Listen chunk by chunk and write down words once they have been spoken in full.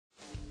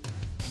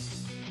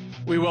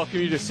We welcome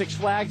you to Six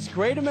Flags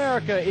Great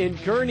America in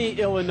Gurnee,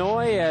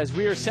 Illinois, as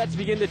we are set to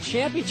begin the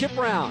championship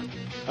round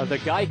of the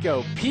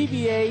Geico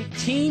PBA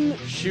Team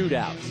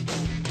Shootout.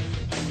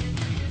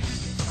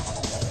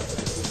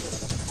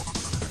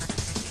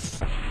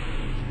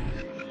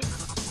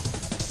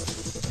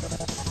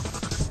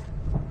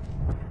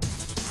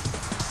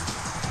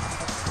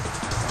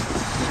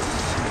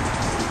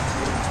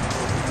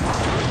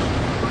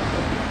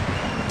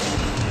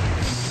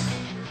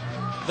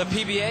 The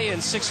PBA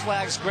and Six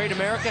Flags Great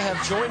America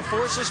have joined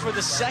forces for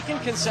the second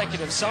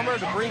consecutive summer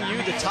to bring you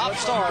the top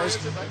stars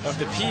of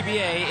the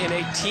PBA in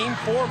a team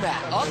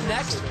format. Up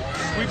next,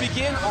 we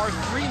begin our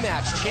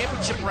three-match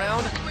championship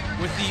round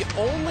with the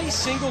only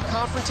single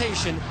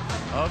confrontation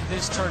of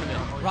this tournament.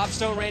 Rob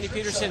Stone, Randy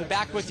Peterson,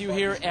 back with you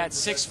here at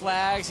Six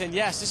Flags. And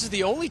yes, this is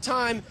the only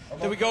time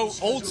that we go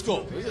old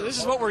school. This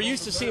is what we're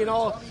used to seeing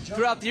all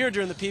throughout the year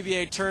during the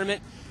PBA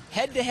tournament.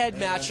 Head-to-head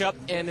matchup,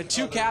 and the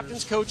two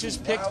captains, coaches,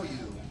 picked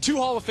two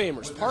Hall of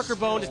Famers, Parker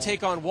Bone to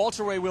take on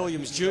Walter Ray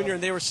Williams Jr.,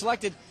 and they were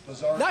selected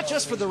not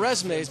just for their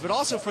resumes, but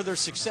also for their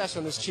success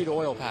on this cheetah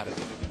oil pattern.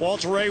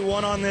 Walter Ray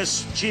won on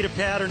this cheetah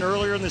pattern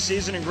earlier in the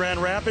season in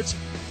Grand Rapids.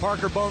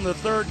 Parker Bone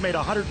III made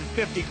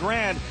 $150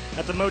 grand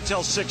at the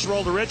Motel 6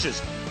 Roll to Riches.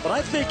 But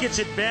I think it's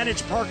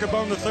advantage Parker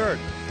Bone III.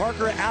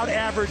 Parker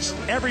out-averaged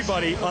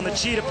everybody on the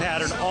cheetah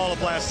pattern all of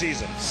last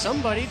season.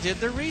 Somebody did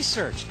the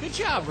research. Good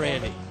job,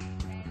 Randy.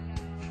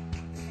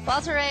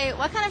 Walter Ray,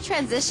 what kind of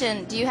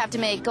transition do you have to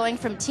make going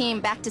from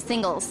team back to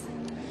singles?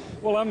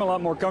 Well, I'm a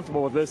lot more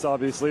comfortable with this,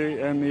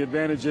 obviously, and the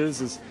advantage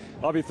is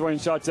I'll be throwing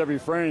shots every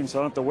frame, so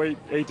I don't have to wait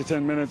 8 to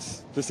 10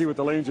 minutes to see what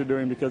the lanes are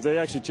doing, because they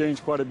actually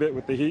change quite a bit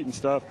with the heat and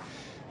stuff,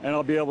 and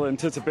I'll be able to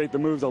anticipate the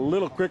moves a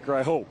little quicker,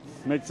 I hope,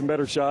 make some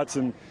better shots,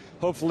 and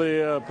hopefully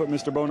put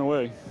Mr. Bone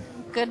away.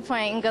 Good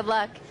point, and good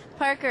luck.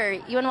 Parker,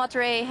 you and Walter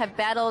Ray have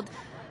battled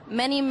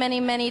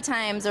many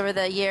times over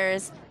the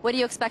years. What do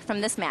you expect from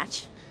this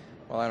match?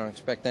 Well, I don't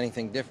expect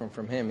anything different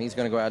from him. He's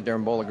going to go out there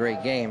and bowl a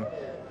great game.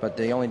 But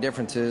the only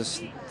difference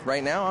is,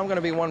 right now, I'm going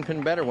to be one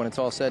pin better when it's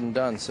all said and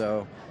done.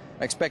 So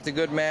I expect a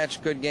good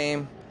match, good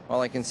game.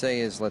 All I can say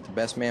is let the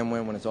best man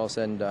win when it's all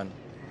said and done.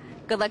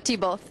 Good luck to you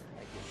both.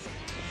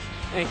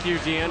 Thank you,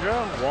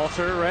 Deandra,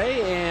 Walter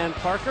Ray, and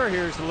Parker.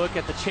 Here's a look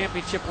at the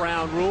championship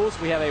round rules.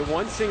 We have a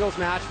one singles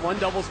match, one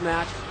doubles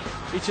match,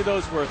 each of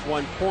those worth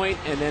 1 point,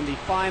 and then the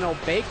final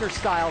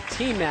Baker-style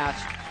team match,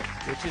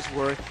 which is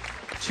worth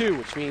 2,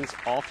 which means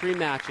all three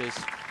matches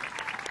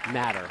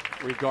matter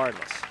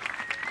regardless.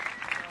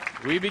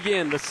 We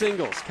begin the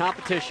singles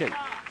competition.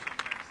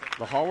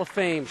 The Hall of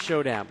Fame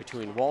showdown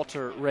between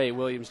Walter Ray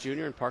Williams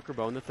Jr. and Parker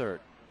Bone III.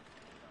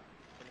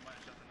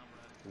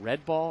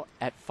 Red ball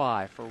at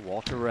 5 for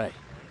Walter Ray.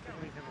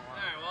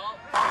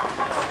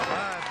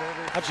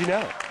 How'd you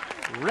know?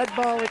 Red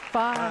ball at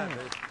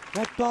 5.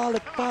 Red ball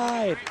at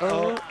 5.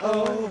 Oh,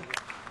 oh.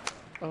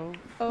 Oh,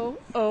 oh,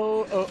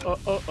 oh, oh, oh,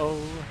 oh,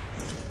 oh.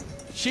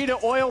 Cheetah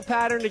oil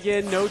pattern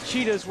again. No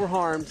cheetahs were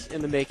harmed in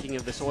the making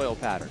of this oil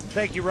pattern.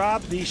 Thank you,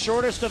 Rob. The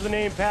shortest of the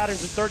named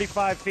patterns is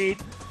 35 feet.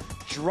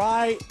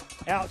 Dry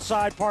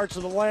outside parts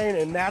of the lane,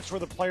 and that's where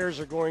the players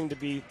are going to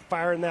be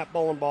firing that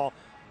bowling ball.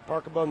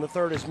 Parker Bone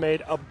III has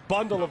made a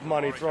bundle of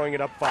money throwing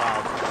it up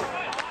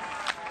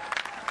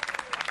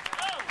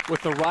 5.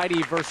 With the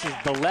righty versus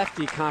the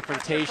lefty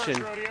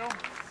confrontation,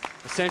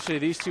 essentially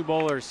these two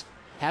bowlers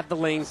have the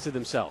lanes to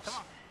themselves.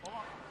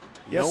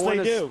 Yes,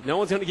 they do. No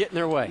one's going to get in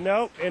their way.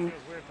 No, and,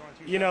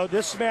 you know,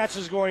 this match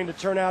is going to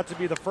turn out to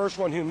be the first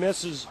one who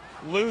misses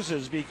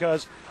loses,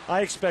 because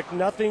I expect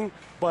nothing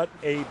but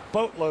a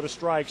boatload of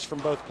strikes from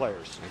both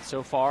players. And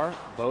so far,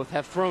 both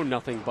have thrown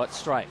nothing but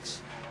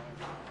strikes.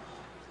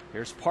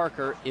 Here's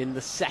Parker in the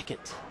second.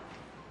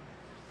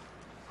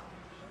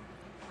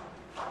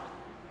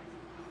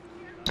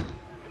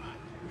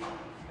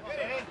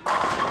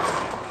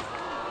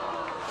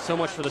 So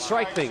much for the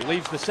strike thing.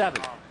 Leaves the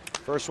 7.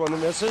 First one that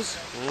misses.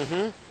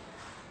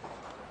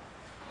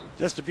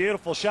 Just a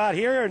beautiful shot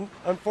here, and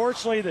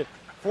unfortunately the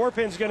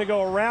 4-pin's going to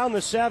go around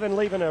the 7,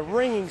 leaving a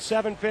ringing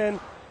 7-pin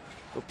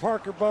for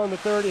Parker Bone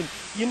III.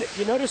 And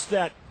you notice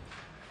that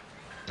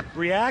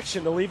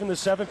reaction to leaving the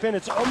 7-pin.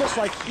 It's almost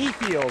like he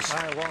feels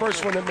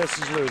first one that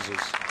misses loses.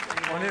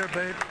 One here,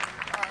 babe.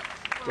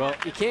 Well,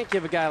 you can't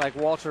give a guy like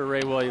Walter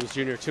Ray Williams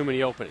Jr. too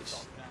many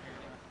openings.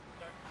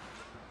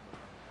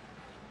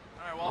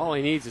 All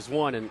he needs is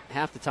one, and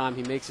half the time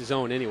he makes his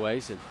own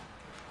anyways, and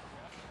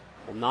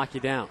will knock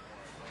you down.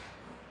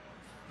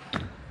 2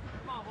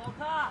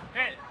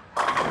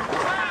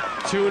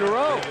 in a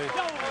row.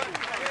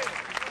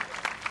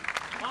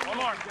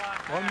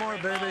 One more,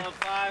 baby.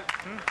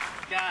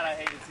 God, I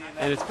hate to see that.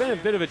 And it's been a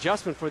bit of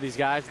adjustment for these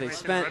guys. They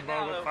spent Red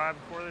ball at 5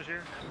 before this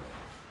year.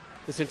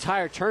 this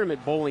entire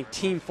tournament bowling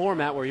team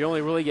format, where you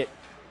only really get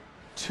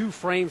 2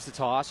 frames to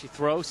toss. You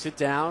throw, sit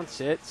down,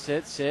 sit,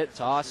 sit, sit,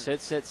 toss,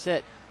 sit, sit,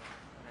 sit.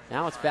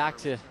 Now it's back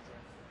to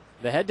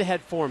the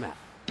head-to-head format.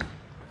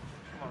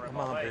 Come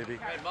on, baby.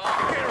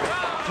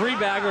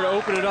 3-bagger to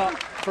open it up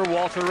for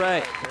Walter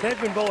Ray. They've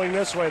been bowling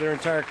this way their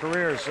entire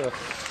career, so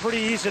pretty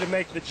easy to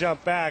make the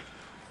jump back.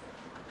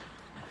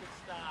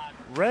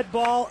 Red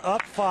ball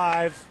up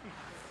 5.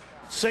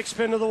 6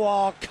 pin to the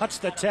wall, cuts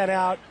the 10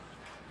 out.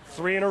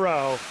 3 in a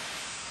row.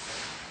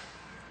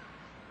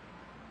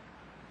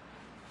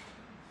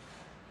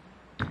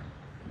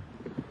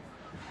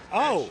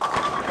 Oh,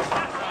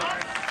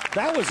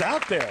 that was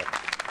out there. All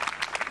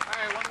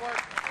right, one more.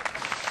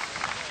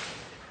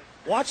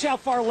 Watch how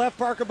far left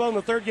Parker Bone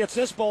the third gets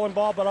this bowling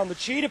ball, but on the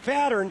cheetah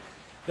pattern,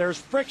 there's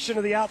friction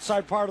to the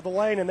outside part of the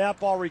lane, and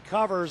that ball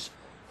recovers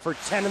for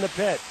 10 in the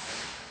pit.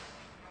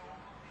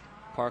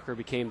 Parker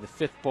became the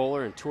 5th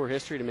bowler in tour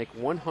history to make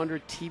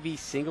 100 TV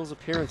singles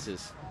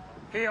appearances.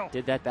 Heel.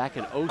 Did that back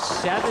in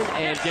 07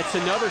 and gets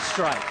another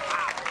strike.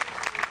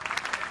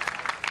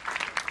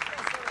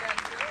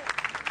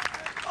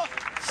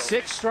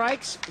 6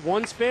 strikes,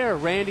 1 spare.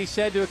 Randy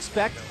said to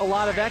expect a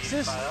lot of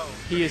X's.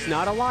 He is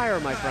not a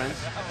liar, my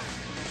friends.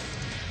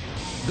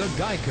 The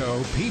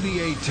Geico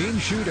PBA Team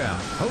Shootout,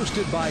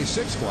 hosted by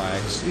Six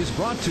Flags, is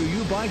brought to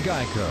you by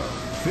Geico.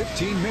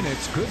 15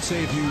 minutes could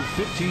save you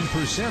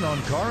 15%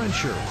 on car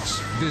insurance.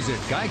 Visit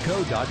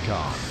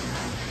geico.com.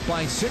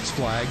 By Six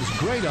Flags,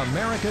 Great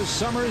America's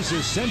Summer's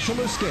Essential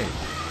Escape.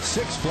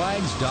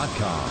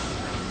 SixFlags.com.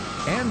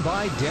 And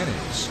by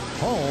Denny's,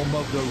 home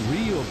of the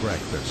real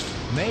breakfast,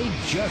 made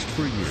just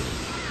for you.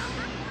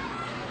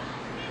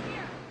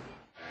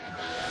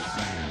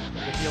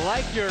 If you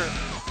like your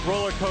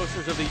roller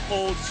coasters of the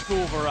old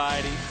school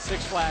variety,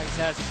 Six Flags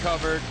has it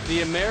covered.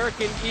 The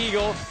American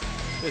Eagle,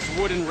 this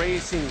wooden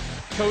racing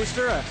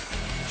coaster, a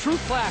true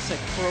classic.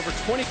 For over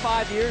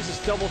 25 years,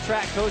 this double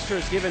track coaster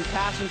has given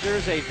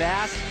passengers a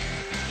vast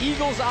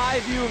eagle's eye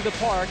view of the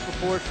park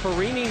before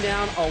careening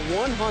down a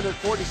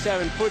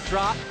 147-foot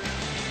drop,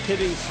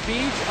 hitting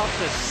speeds up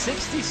to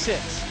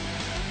 66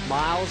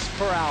 miles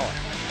per hour.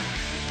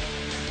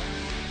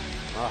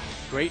 Oh,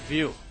 great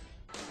view.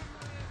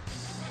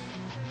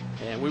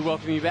 And we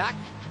welcome you back.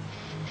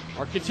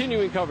 Our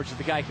continuing coverage of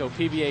the Geico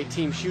PBA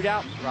Team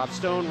Shootout. Rob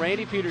Stone,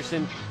 Randy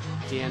Peterson,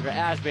 Deandra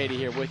Asbeatty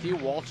here with you.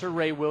 Walter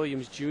Ray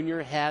Williams Jr.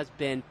 has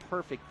been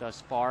perfect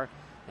thus far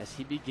as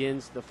he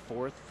begins the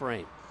 4th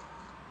frame.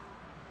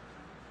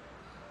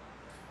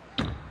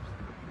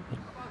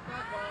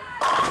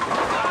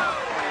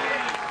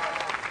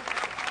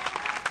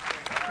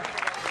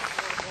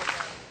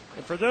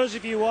 And for those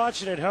of you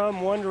watching at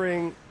home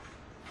wondering,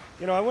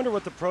 I wonder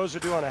what the pros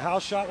would do on a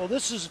house shot. Well,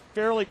 this is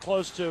fairly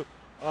close to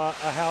a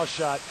house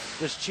shot,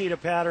 this cheetah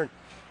pattern.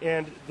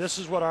 And this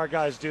is what our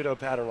guys do to a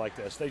pattern like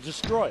this. They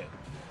destroy it.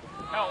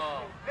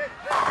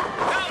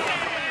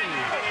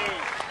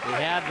 He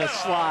had the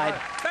slide.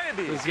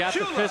 He's got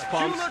the fist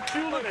pumps.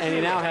 And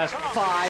he now has 5